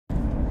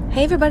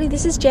Hey everybody,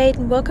 this is Jade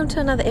and welcome to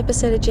another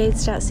episode of Jade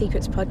Start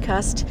Secrets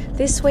podcast.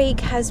 This week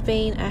has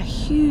been a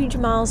huge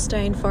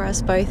milestone for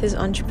us both as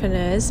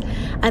entrepreneurs,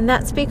 and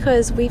that's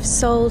because we've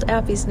sold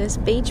our business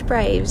Beach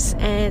Braves,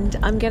 and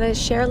I'm going to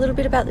share a little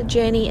bit about the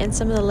journey and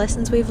some of the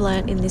lessons we've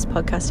learned in this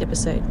podcast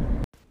episode.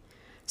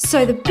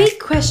 So the big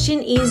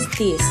question is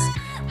this: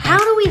 how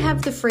do we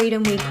have the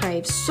freedom we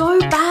crave so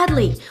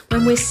badly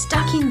when we're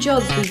stuck in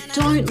jobs we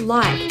don't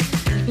like,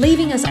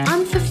 leaving us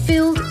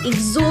unfulfilled,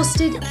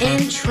 exhausted,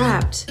 and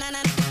trapped?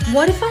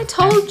 What if I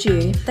told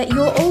you that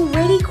you're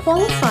already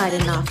qualified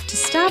enough to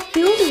start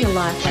building a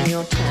life on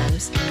your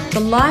terms, the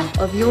life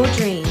of your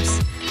dreams?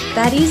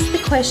 That is the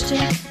question,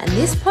 and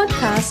this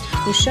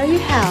podcast will show you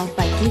how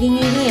by giving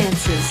you the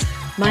answers.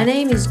 My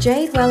name is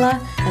Jade Weller,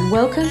 and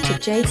welcome to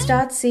Jade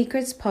Start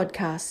Secrets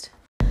podcast.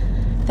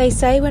 They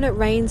say when it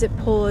rains, it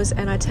pours,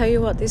 and I tell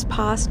you what, this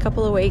past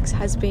couple of weeks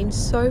has been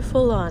so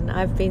full on.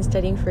 I've been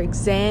studying for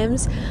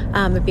exams,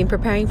 I've been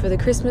preparing for the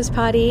Christmas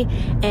party,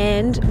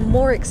 and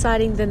more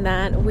exciting than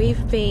that,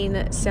 we've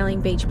been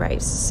selling Beach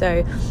Braves.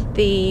 So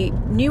the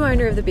new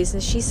owner of the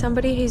business, she's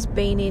somebody who's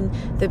been in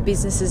the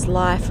business's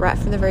life right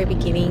from the very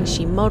beginning.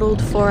 She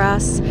modeled for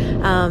us,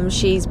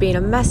 she's been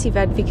a massive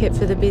advocate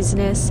for the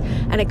business,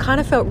 and it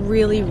kind of felt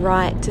really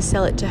right to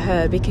sell it to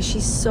her because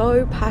she's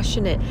so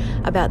passionate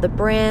about the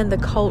brand,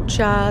 the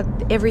culture,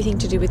 everything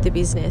to do with the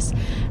business.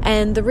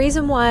 And the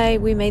reason why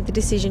we made the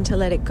decision to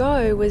let it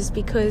go was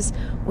because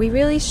we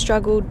really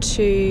struggled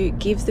to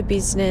give the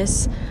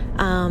business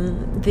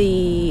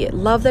the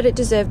love that it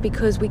deserved,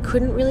 because we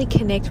couldn't really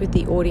connect with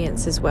the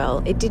audience as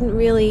well. It didn't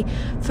really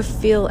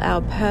fulfill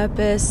our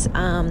purpose.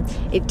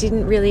 It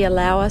didn't really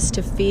allow us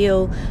to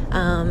feel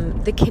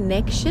the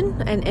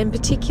connection, and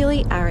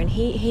particularly Aaron,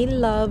 he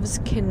loves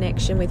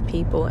connection with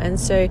people, and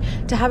so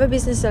to have a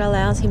business that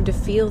allows him to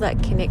feel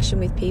that connection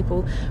with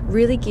people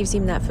really gives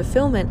him that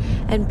fulfillment.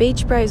 And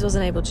Beach Braves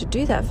wasn't able to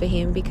do that for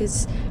him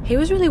because he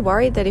was really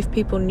worried that if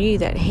people knew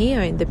that he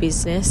owned the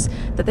business,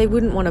 that they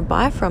wouldn't want to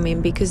buy from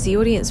him because the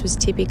audience was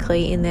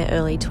typically in their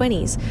early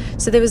 20s.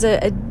 So there was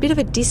a bit of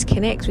a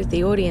disconnect with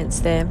the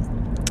audience there.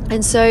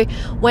 And so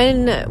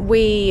when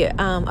we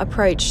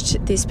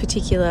approached this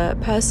particular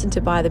person to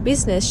buy the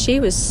business, she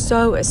was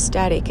so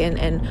ecstatic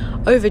and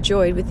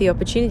overjoyed with the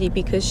opportunity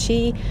because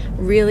she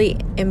really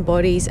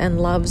embodies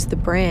and loves the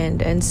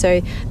brand. And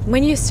so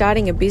when you're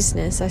starting a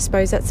business, I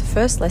suppose that's the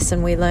first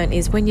lesson we learned,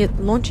 is when you're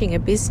launching a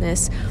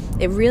business,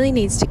 it really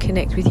needs to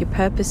connect with your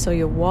purpose or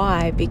your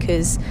why,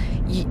 because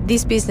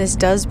this business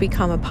does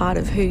become a part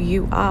of who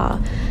you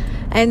are.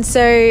 And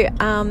so,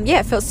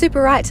 it felt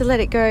super right to let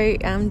it go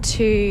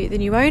to the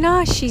new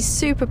owner. She's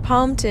super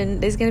pumped,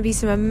 and there's going to be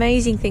some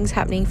amazing things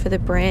happening for the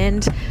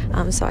brand.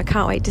 So I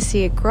can't wait to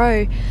see it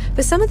grow.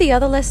 But some of the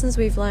other lessons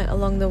we've learnt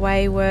along the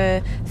way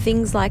were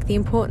things like the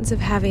importance of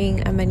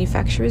having a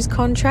manufacturer's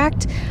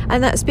contract.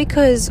 And that's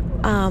because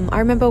I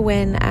remember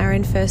when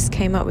Aaron first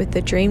came up with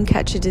the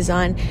Dreamcatcher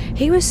design,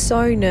 he was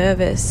so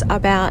nervous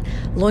about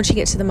launching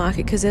it to the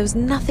market because there was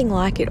nothing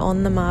like it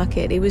on the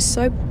market. It was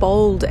so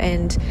bold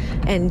and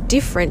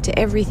different to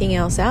everything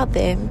else out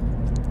there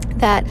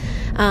that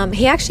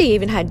he actually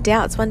even had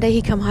doubts. One day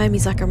he come home,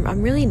 he's like,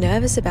 I'm really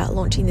nervous about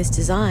launching this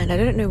design. I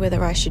don't know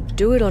whether I should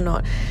do it or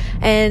not.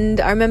 And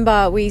I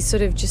remember we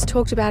sort of just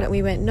talked about it, and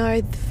we went, no,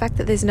 the fact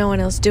that there's no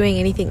one else doing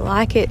anything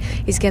like it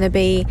is going to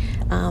be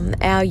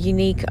our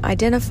unique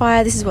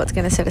identifier. This is what's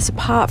going to set us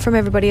apart from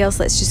everybody else.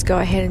 Let's just go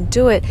ahead and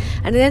do it.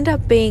 And it ended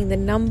up being the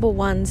number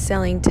one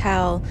selling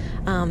towel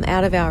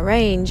out of our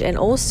range, and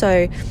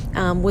also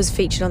was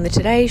featured on the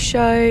Today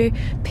Show.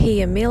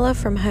 Pia Miller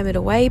from Home and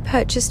Away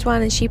purchased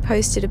one, and she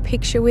posted a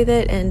picture with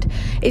it, and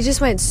it just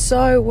went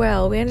so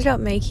well. We ended up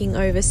making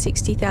over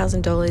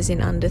 $60,000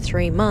 in under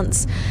 3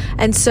 months.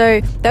 And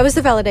so that was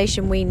the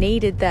validation we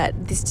needed,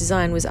 that this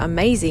design was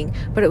amazing,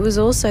 but it was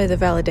also the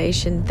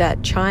validation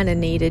that China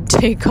needed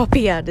to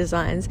copy our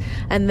designs,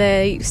 and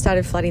they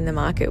started flooding the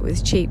market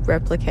with cheap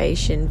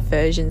replication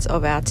versions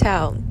of our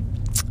towel.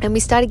 And we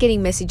started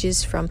getting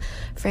messages from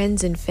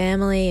friends and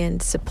family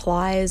and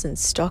suppliers and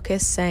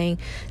stockists saying,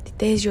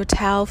 there's your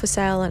towel for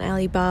sale on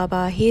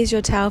Alibaba, here's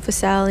your towel for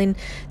sale in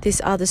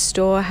this other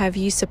store, have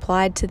you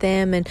supplied to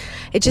them? And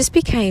it just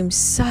became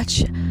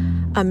such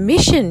a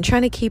mission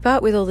trying to keep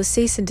up with all the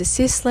cease and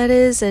desist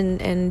letters,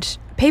 and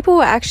people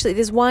were actually,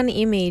 there's one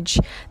image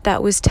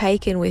that was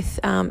taken with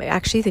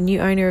actually the new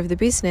owner of the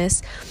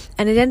business,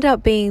 and it ended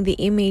up being the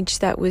image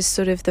that was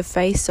sort of the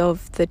face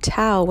of the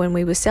towel when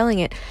we were selling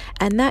it,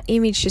 and that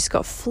image just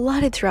got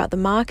flooded throughout the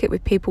market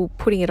with people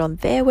putting it on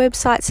their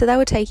website, so they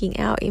were taking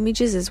our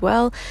images as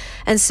well.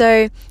 And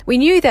so we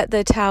knew that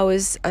the towel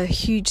was a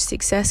huge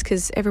success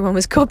because everyone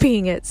was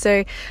copying it.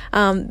 So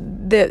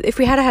if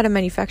we had had a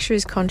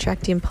manufacturer's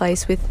contract in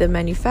place with the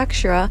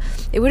manufacturer,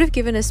 it would have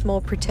given us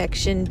more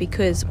protection,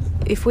 because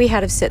if we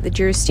had have set the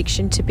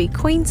jurisdiction to be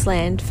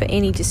Queensland for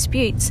any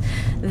disputes,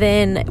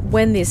 then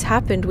when this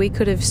happened, we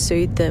could have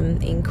sued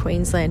them in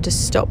Queensland to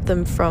stop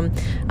them from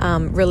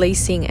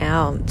releasing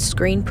our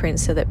screen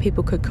prints so that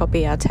people could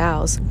copy our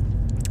towels.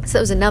 So that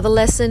was another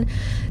lesson.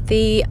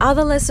 The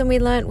other lesson we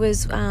learnt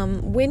was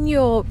when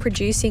you're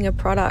producing a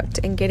product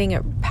and getting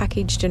it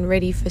packaged and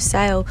ready for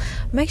sale,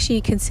 make sure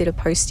you consider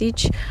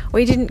postage.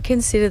 We didn't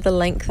consider the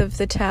length of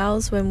the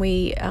towels when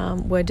we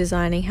were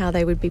designing how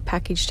they would be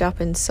packaged up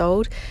and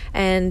sold,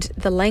 and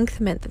the length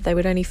meant that they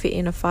would only fit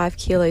in a 5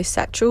 kilo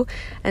satchel,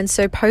 and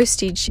so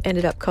postage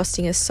ended up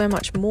costing us so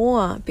much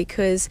more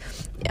because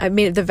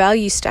the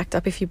value stacked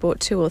up if you bought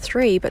 2 or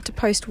 3, but to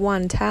post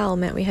one towel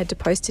meant we had to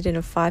post it in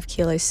a 5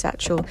 kilo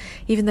satchel,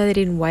 even though they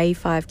didn't weigh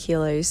 5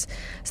 kilos.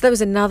 So that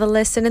was another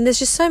lesson, and there's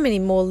just so many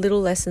more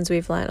little lessons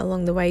we've learned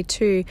along the way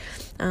too,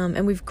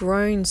 and we've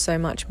grown so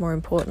much more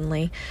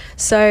importantly.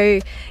 So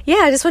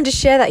yeah, I just wanted to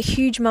share that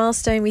huge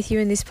milestone with you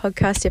in this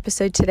podcast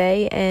episode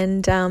today.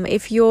 And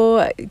if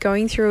you're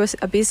going through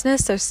a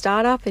business or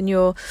startup and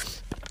you're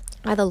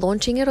either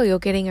launching it or you're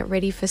getting it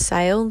ready for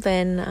sale,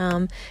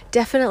 then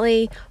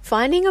definitely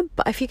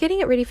if you're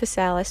getting it ready for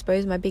sale, I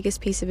suppose my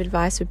biggest piece of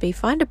advice would be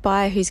find a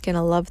buyer who's going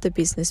to love the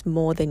business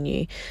more than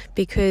you,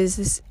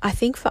 because I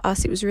think for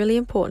us it was really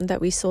important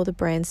that we saw the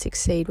brand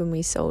succeed when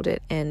we sold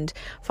it, and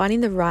finding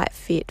the right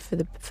fit for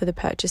the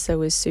purchaser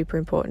was super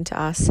important to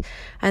us.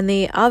 And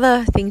the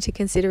other thing to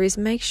consider is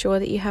make sure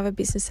that you have a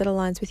business that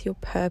aligns with your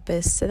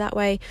purpose, so that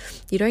way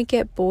you don't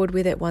get bored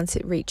with it once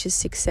it reaches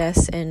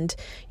success, and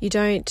you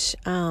don't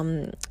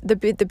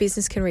the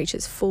business can reach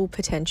its full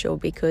potential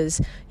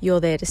because you're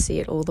there to see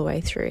it all the way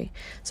through.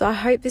 So I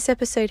hope this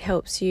episode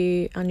helps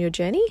you on your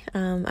journey.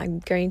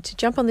 I'm going to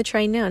jump on the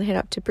train now and head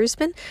up to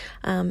Brisbane,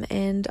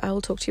 and I will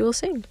talk to you all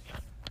soon.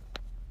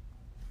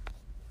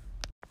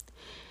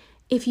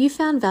 If you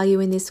found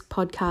value in this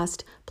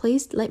podcast,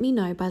 please let me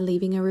know by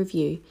leaving a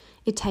review.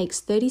 It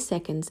takes 30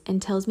 seconds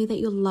and tells me that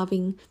you're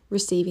loving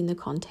receiving the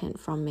content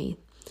from me.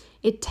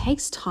 It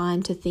takes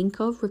time to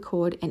think of,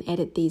 record, and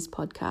edit these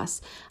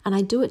podcasts, and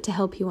I do it to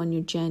help you on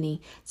your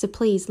journey. So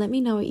please let me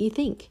know what you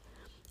think.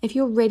 If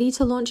you're ready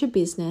to launch a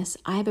business,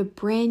 I have a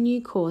brand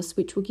new course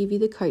which will give you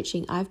the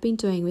coaching I've been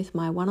doing with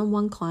my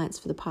one-on-one clients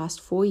for the past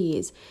 4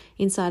 years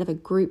inside of a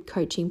group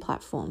coaching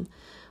platform,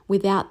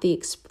 without the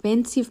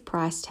expensive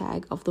price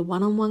tag of the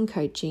one-on-one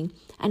coaching,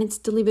 and it's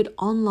delivered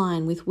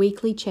online with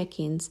weekly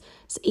check-ins,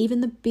 so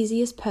even the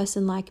busiest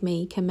person like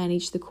me can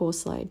manage the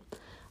course load.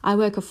 I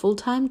work a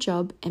full-time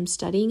job, am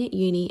studying at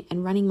uni,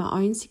 and running my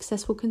own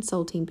successful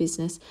consulting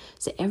business,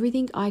 so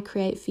everything I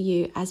create for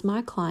you as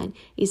my client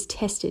is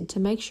tested to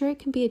make sure it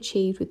can be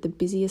achieved with the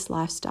busiest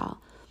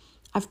lifestyle.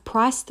 I've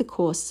priced the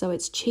course so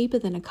it's cheaper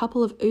than a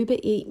couple of Uber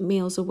Eats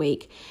meals a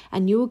week,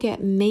 and you will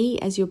get me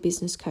as your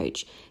business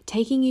coach,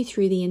 taking you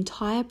through the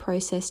entire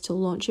process to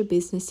launch a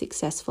business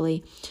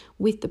successfully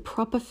with the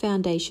proper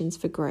foundations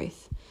for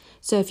growth.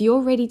 So if you're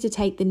ready to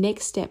take the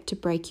next step to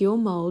break your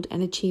mold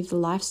and achieve the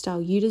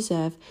lifestyle you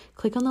deserve,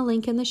 click on the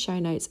link in the show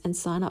notes and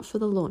sign up for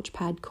the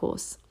Launchpad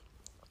course.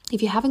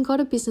 If you haven't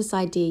got a business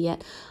idea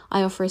yet,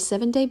 I offer a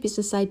 7-day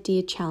business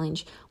idea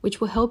challenge,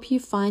 which will help you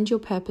find your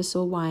purpose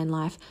or why in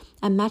life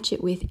and match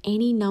it with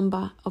any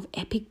number of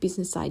epic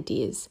business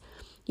ideas.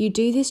 You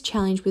do this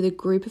challenge with a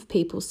group of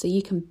people so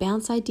you can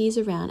bounce ideas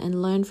around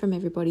and learn from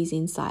everybody's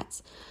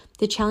insights.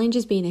 The challenge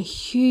has been a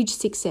huge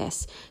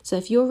success, so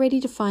if you're ready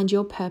to find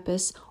your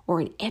purpose or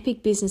an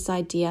epic business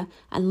idea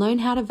and learn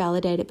how to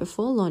validate it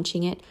before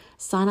launching it,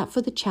 sign up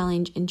for the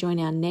challenge and join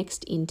our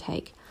next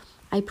intake.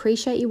 I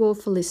appreciate you all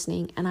for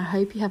listening, and I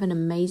hope you have an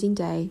amazing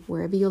day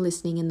wherever you're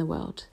listening in the world.